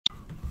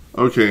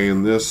Okay,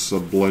 in this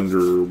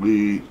blender,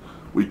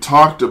 we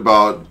talked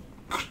about,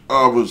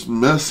 I was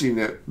messing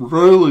at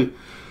really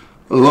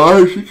a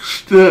large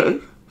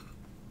extent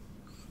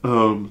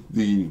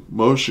the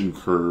motion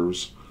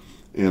curves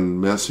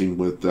and messing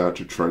with that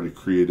to try to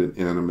create an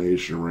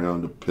animation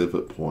around a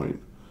pivot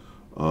point.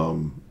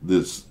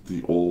 This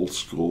the old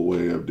school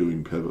way of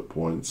doing pivot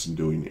points and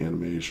doing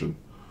animation,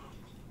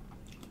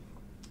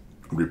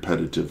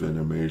 repetitive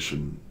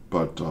animation,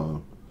 but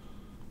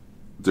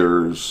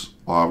there's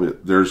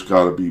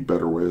got to be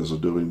better ways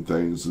of doing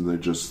things, and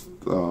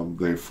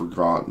they've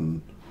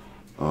forgotten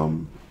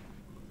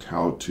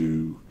how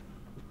to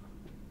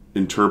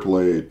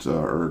interpolate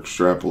or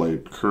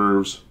extrapolate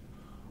curves.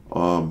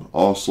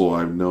 Also,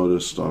 I've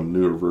noticed on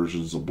newer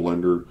versions of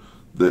Blender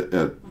that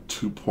at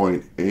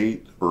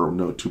 2.8 or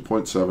no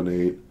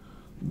 2.78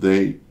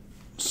 they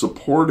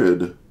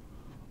supported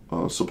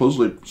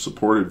supposedly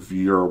supported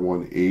VR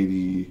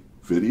 180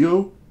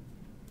 video,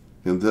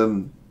 and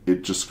then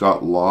it just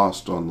got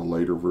lost on the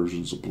later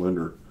versions of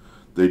Blender.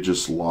 They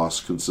just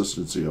lost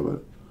consistency of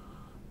it.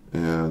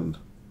 And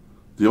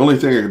the only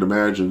thing I can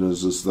imagine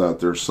is that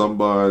there's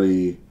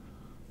somebody,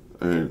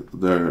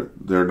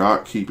 they're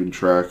not keeping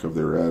track of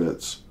their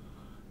edits,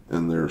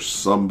 and there's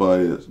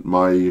somebody that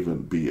might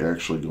even be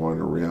actually going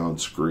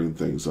around screwing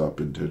things up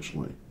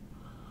intentionally.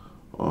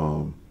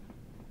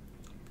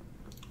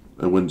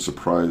 It wouldn't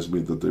surprise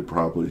me that they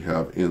probably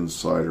have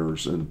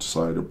insiders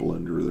inside of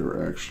Blender that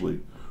are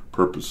actually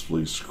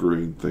purposefully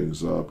screwing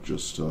things up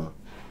just to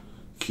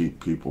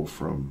keep people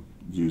from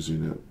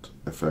using it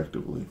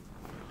effectively.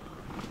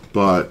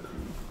 But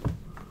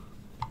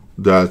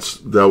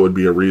that would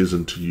be a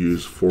reason to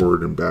use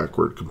forward and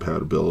backward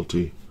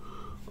compatibility.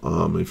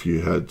 If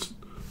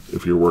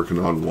you're working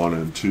on 1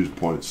 and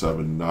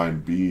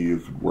 2.79b,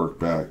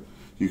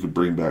 you could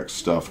bring back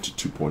stuff to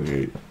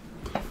 2.8.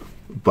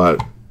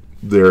 But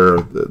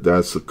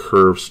that's the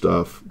curve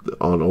stuff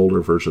on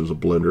older versions of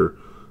Blender.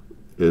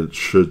 It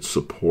should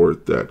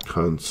support that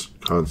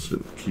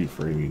constant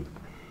keyframing,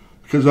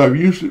 because I've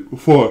used it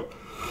before.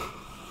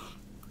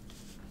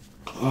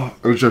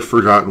 I've just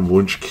forgotten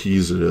which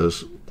keys it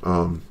is.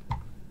 Let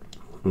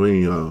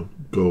me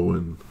go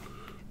and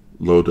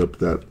load up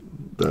that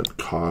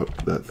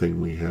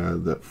thing we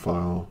had, that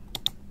file.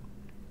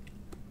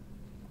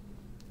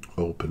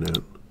 Open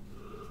it.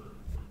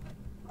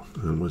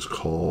 And it was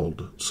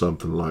called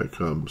something like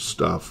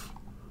stuff.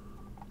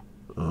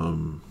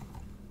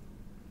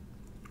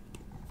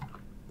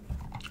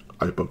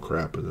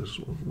 Hypocrap is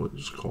what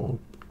it's called.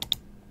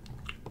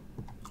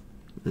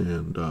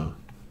 And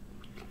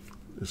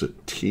is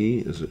it T?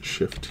 Is it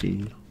Shift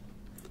T?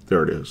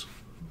 There it is.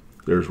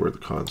 There's where the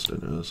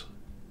constant is.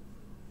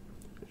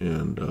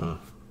 And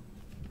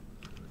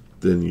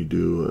then you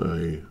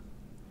do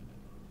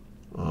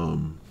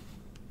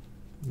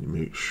you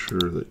make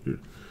sure that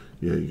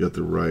you got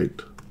the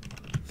right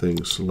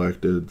thing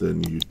selected.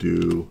 Then you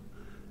do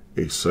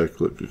a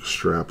cyclic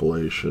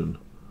extrapolation,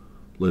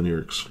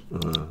 linear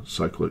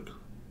cyclic.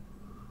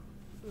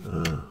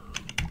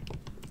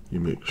 You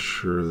make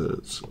sure that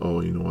it's,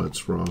 oh, you know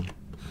what's wrong?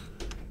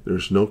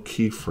 There's no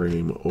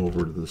keyframe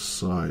over to the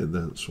side.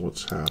 That's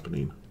what's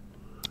happening.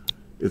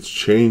 It's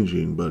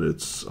changing, but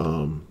it's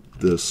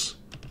this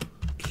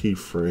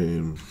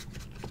keyframe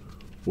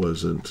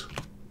wasn't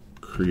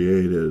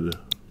created.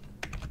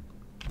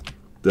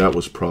 That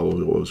was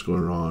probably what was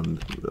going on.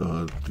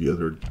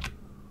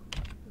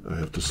 I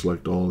have to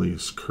select all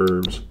these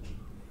curves.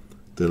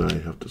 Then I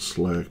have to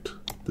select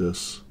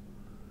this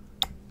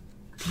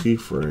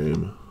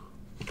keyframe.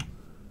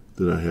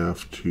 Then I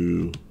have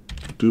to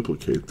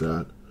duplicate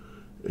that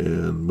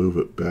and move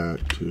it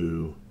back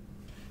to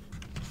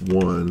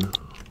 1.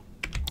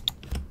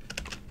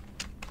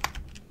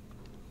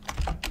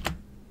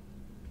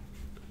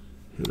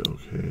 Hit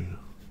OK.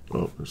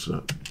 Oh, it's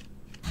not.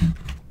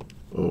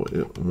 Oh,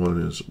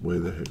 1 is way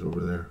the heck over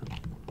there.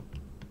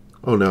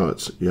 Oh, now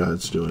it's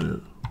doing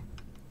it.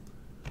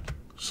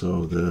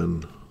 So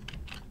then,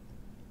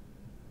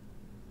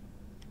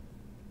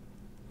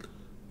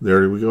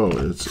 there we go.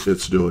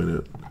 It's doing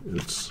it.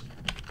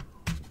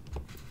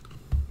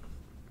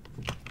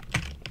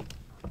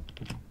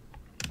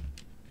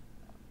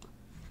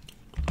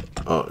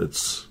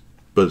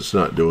 But it's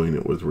not doing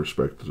it with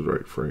respect to the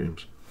right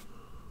frames.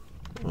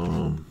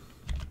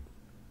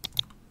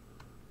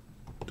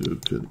 Do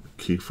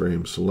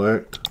keyframe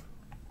select.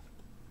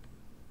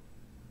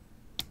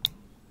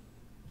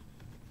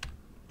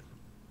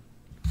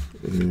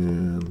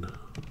 And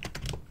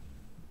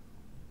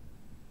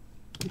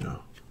yeah.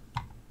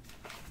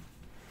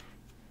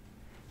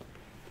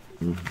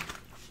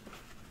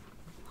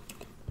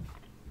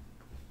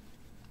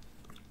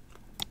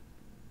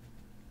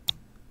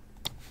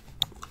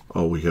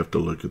 Oh, we have to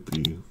look at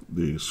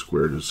the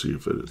square to see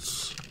if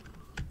it's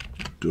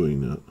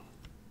doing it.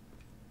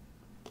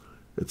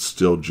 It's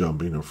still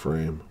jumping a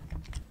frame.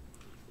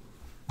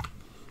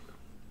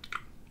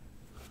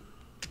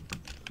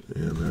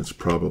 And that's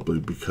probably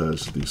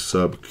because the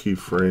sub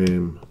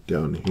keyframe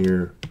down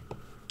here,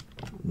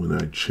 when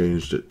I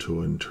changed it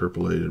to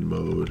interpolated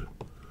mode,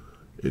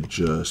 it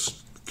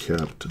just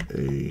kept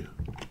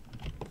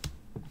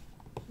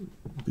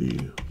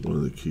one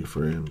of the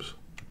keyframes.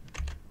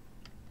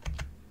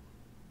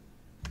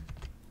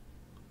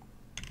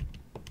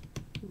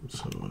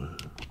 So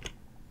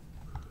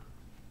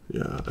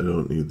yeah, I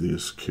don't need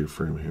this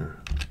keyframe here.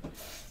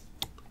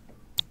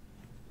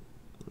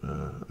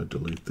 I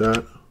delete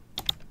that,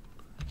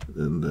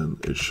 and then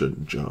it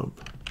shouldn't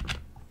jump.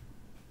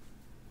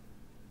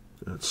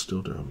 It's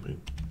still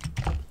jumping.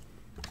 I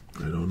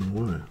don't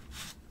know why.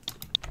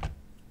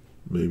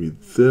 Maybe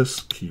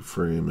this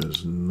keyframe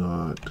is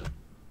not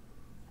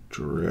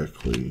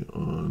directly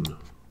on.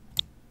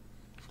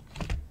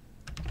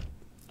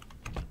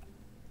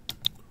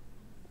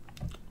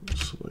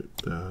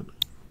 Select that.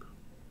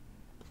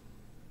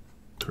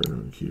 Turn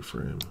on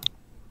keyframe.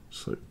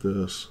 Select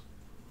this.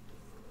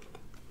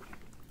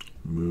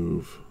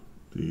 Move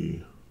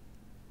the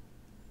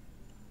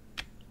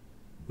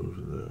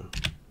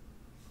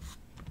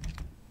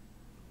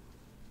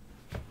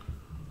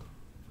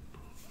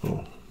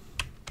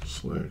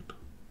select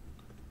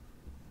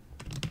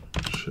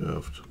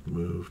shift,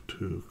 move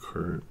to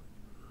current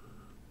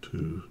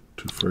to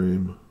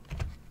frame,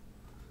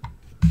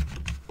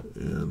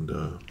 and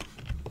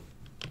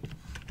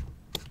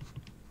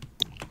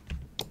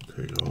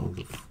take all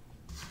the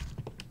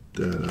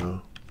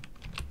data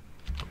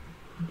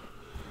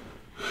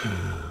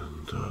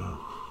and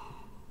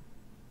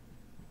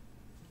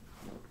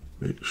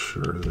make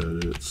sure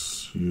that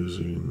it's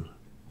using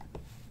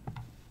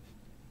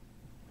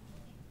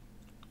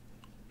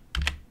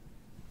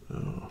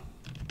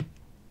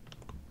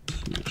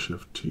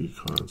Shift T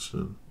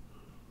constant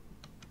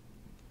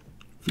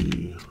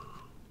V.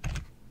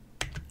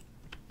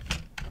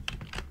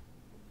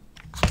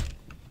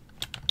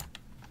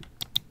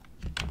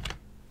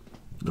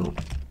 Nope.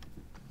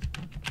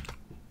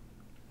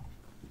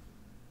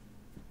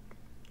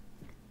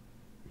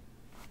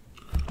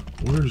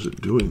 Where is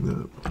it doing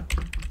that?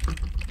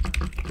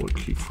 What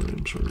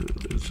keyframes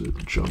is it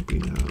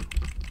jumping at?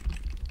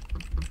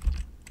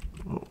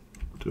 Oh,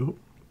 don't.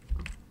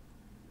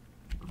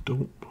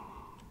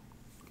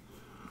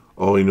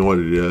 Oh, you know what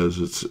it is?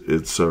 It's a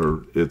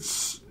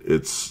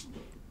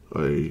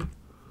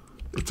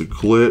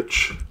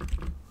glitch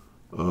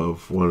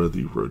of one of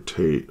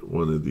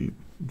the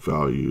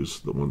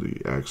values, one of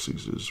the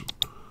axes is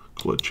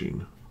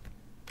glitching,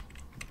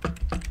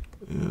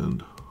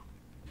 and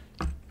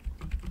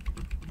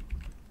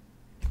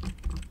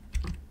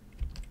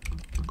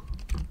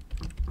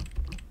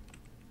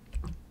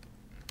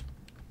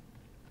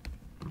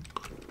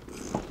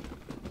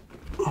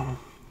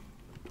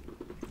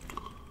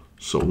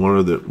so one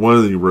of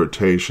the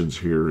rotations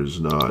here is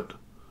not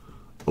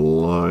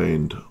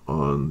aligned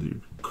on the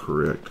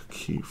correct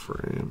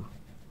keyframe.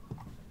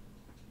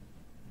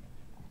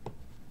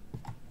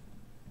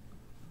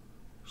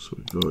 So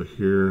we go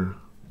here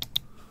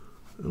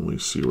and we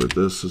see where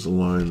this is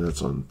aligned.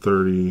 That's on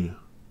 30.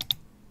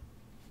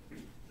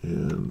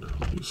 And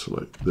we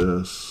select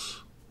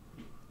this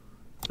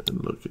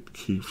and look at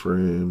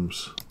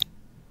keyframes.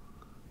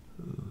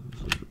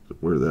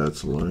 Where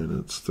that's aligned,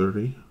 it's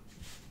 30.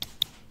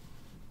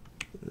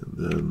 And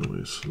then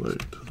we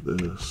select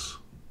this.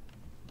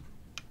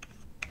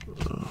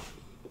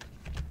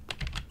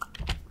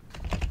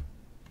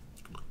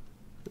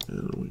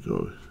 And we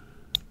go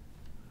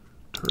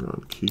turn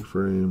on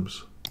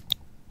keyframes.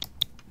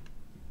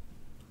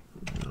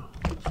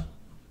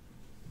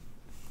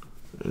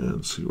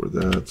 And see where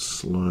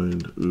that's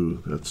aligned.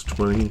 Ooh, that's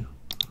 20.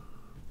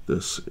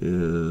 This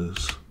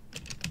is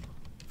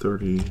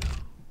 30.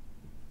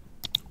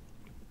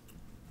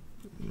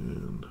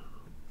 And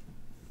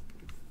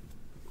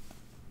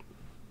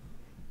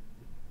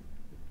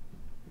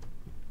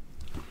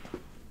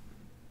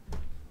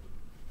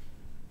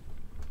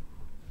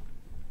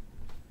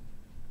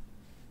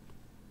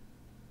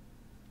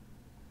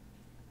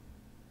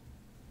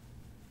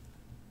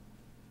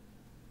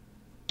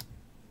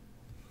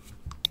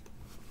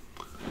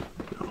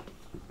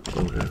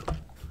okay.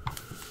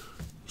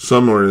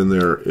 Somewhere in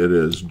there it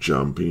is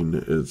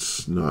jumping.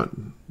 It's not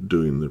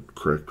doing the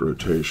correct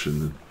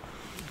rotation.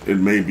 It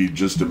may be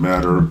just a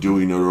matter of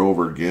doing it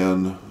over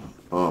again,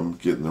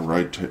 getting the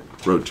right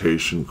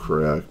rotation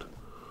correct,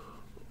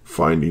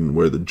 finding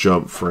where the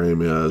jump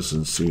frame is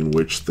and seeing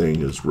which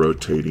thing is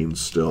rotating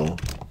still.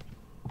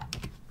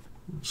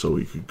 So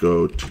we could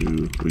go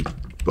to, we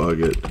bug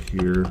it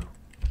here.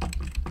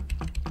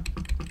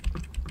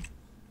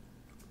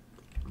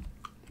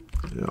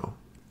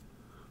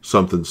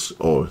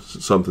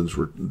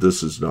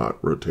 This is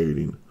not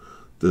rotating.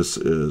 This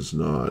is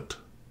not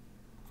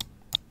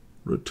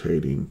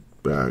rotating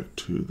back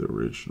to the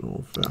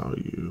original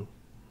value.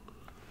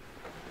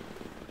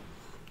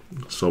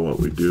 So what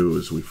we do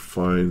is we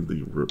find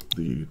the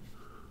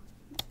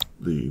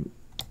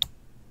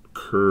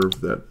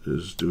curve that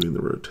is doing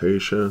the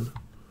rotation,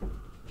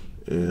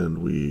 and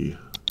we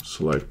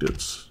select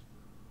its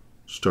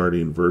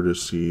starting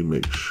vertex,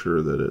 make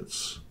sure that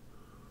it's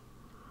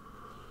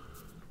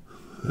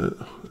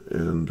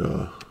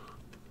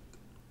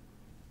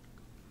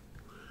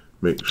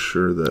make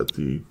sure that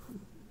the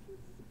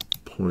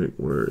point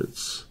where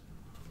it's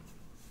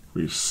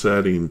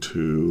resetting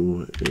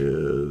to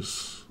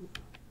is,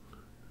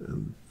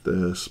 and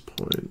this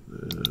point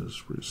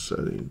is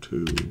resetting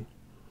to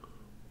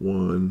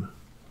 1,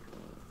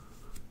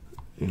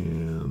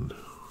 and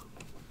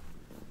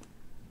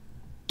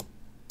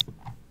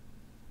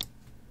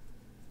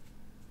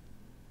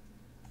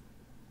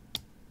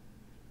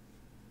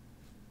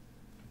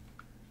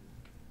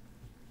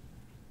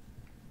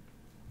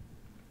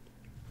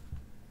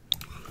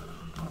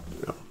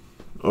yeah.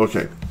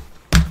 Okay.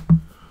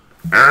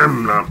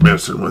 I'm not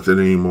messing with it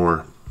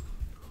anymore.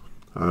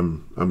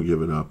 I'm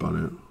giving up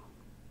on it.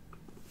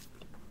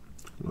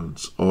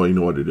 Oh, you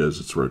know what it is?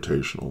 It's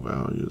rotational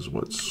value is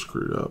what's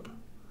screwed up.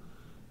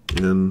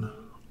 In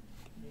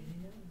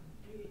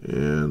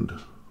and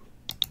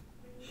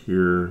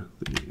here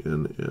the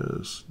N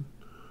is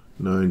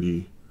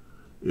 90.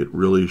 It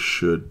really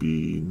should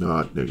be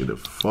not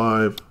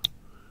 -5.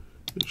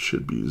 It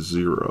should be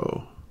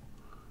 0.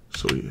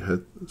 So we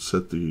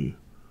set the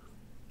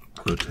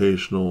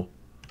rotational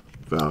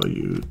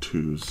value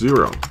to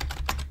 0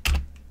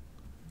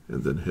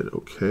 and then hit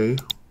OK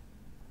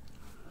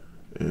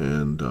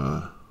and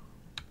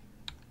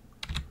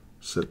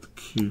set the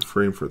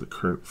keyframe for the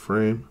current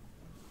frame,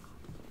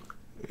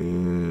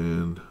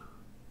 and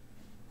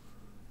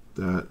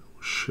that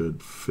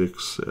should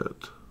fix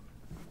it.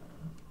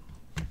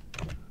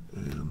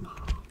 And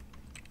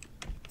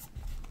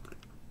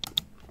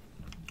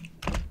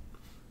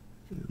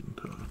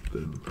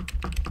then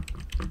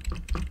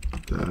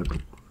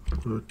that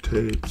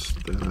rotates,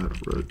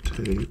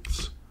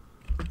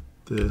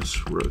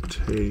 this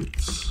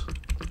rotates,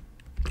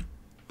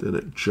 then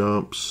it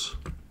jumps.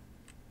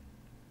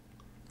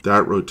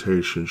 That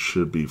rotation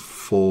should be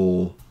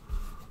fully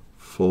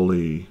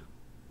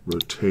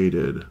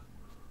rotated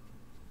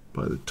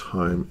by the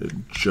time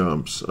it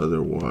jumps,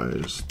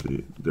 otherwise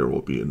there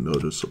will be a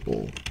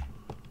noticeable.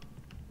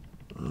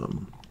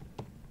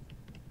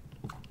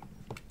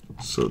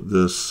 So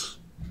this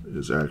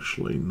is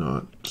actually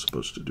not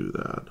supposed to do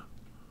that.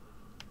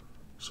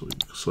 So we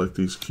select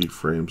these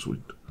keyframes,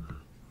 we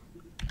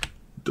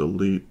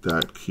delete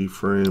that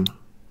keyframe,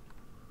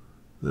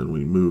 then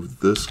we move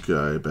this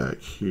guy back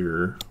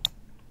here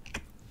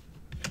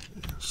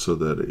so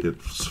that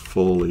it's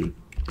fully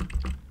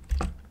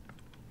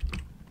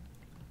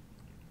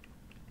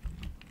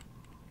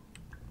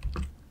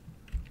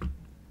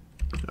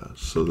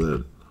so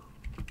that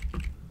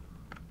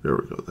there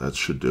we go, that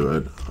should do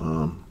it.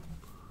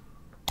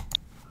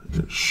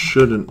 It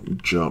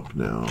shouldn't jump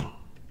now.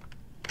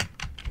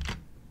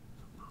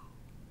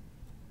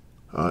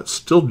 It's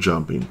still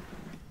jumping.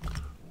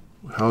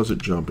 How is it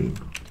jumping?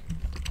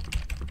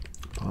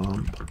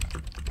 Bump,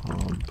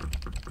 bump,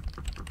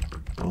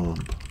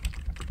 bump.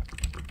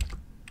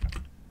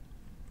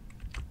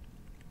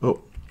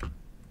 Oh.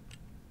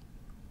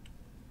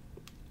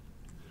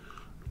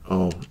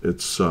 Oh,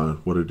 it's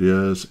what it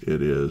is.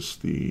 It is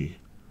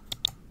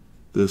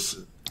this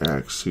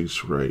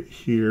axis right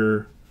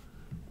here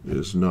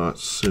is not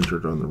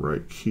centered on the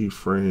right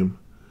keyframe.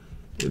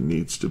 It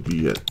needs to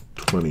be at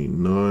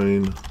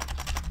 29.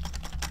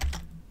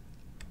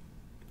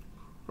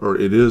 Or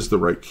it is the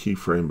right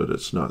keyframe, but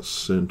it's not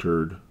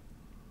centered.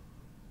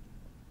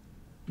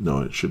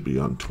 No, it should be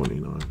on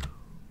 29.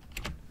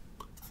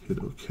 Hit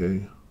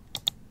OK.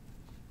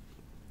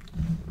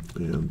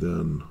 And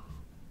then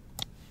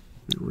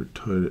we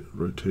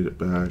rotate it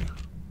back.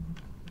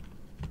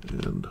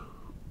 And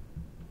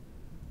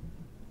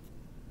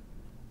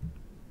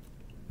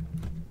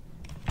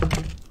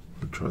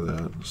we'll try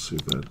that and see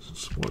if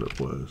that's what it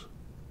was.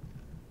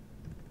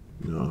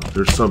 No,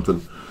 there's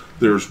something.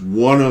 There's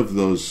one of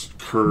those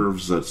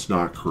curves that's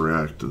not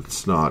correct.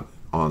 It's not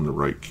on the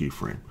right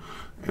keyframe,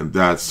 and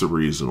that's the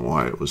reason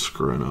why it was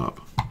screwing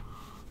up.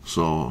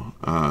 So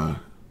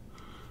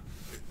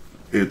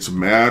it's a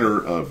matter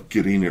of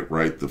getting it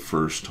right the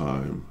first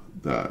time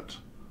that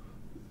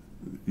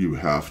you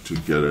have to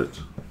get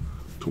it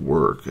to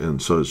work,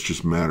 and so it's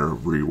just a matter of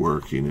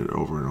reworking it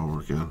over and over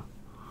again.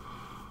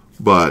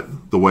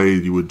 But the way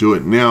you would do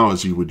it now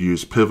is you would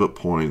use pivot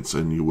points,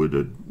 and you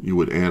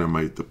would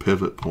animate the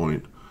pivot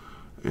point,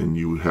 and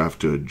you would have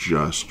to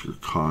adjust your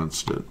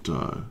constant.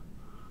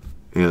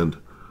 And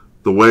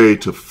the way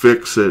to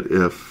fix it,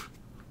 if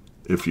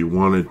you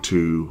wanted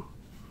to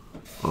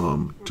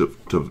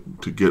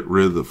get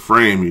rid of the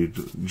frame, you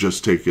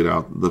just take it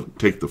out,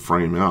 take the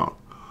frame out,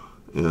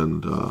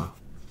 and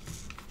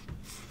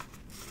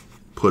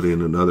put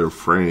in another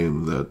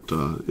frame that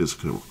is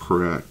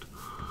correct.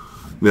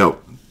 Now,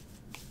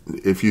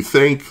 if you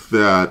think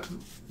that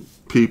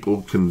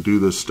people can do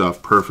this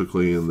stuff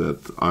perfectly and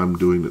that I'm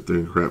doing it the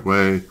incorrect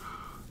way,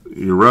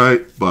 you're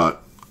right.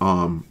 But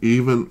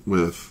even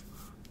with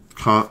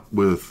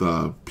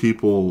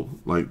people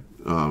like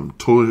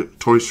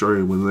Toy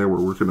Story, when they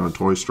were working on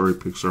Toy Story,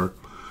 Pixar,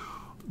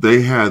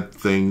 they had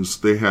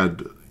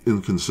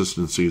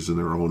inconsistencies in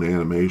their own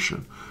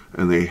animation,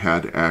 and they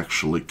had to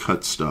actually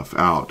cut stuff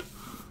out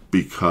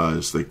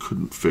because they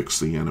couldn't fix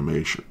the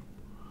animation.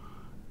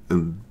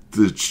 And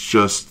it's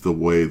just the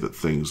way that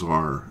things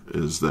are,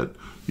 is that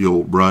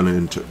you'll run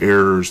into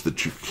errors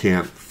that you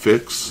can't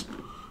fix,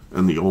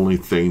 and the only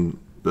thing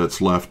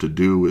that's left to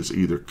do is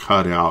either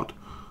cut out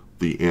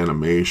the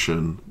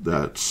animation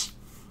that's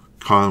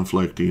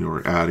conflicting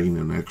or adding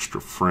an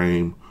extra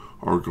frame,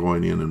 or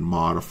going in and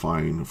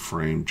modifying a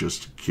frame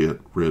just to get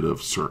rid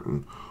of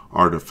certain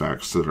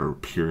artifacts that are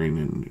appearing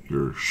in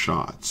your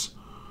shots.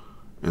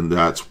 And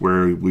that's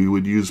where we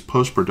would use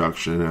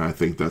post-production, and I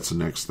think that's the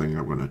next thing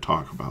I'm going to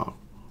talk about.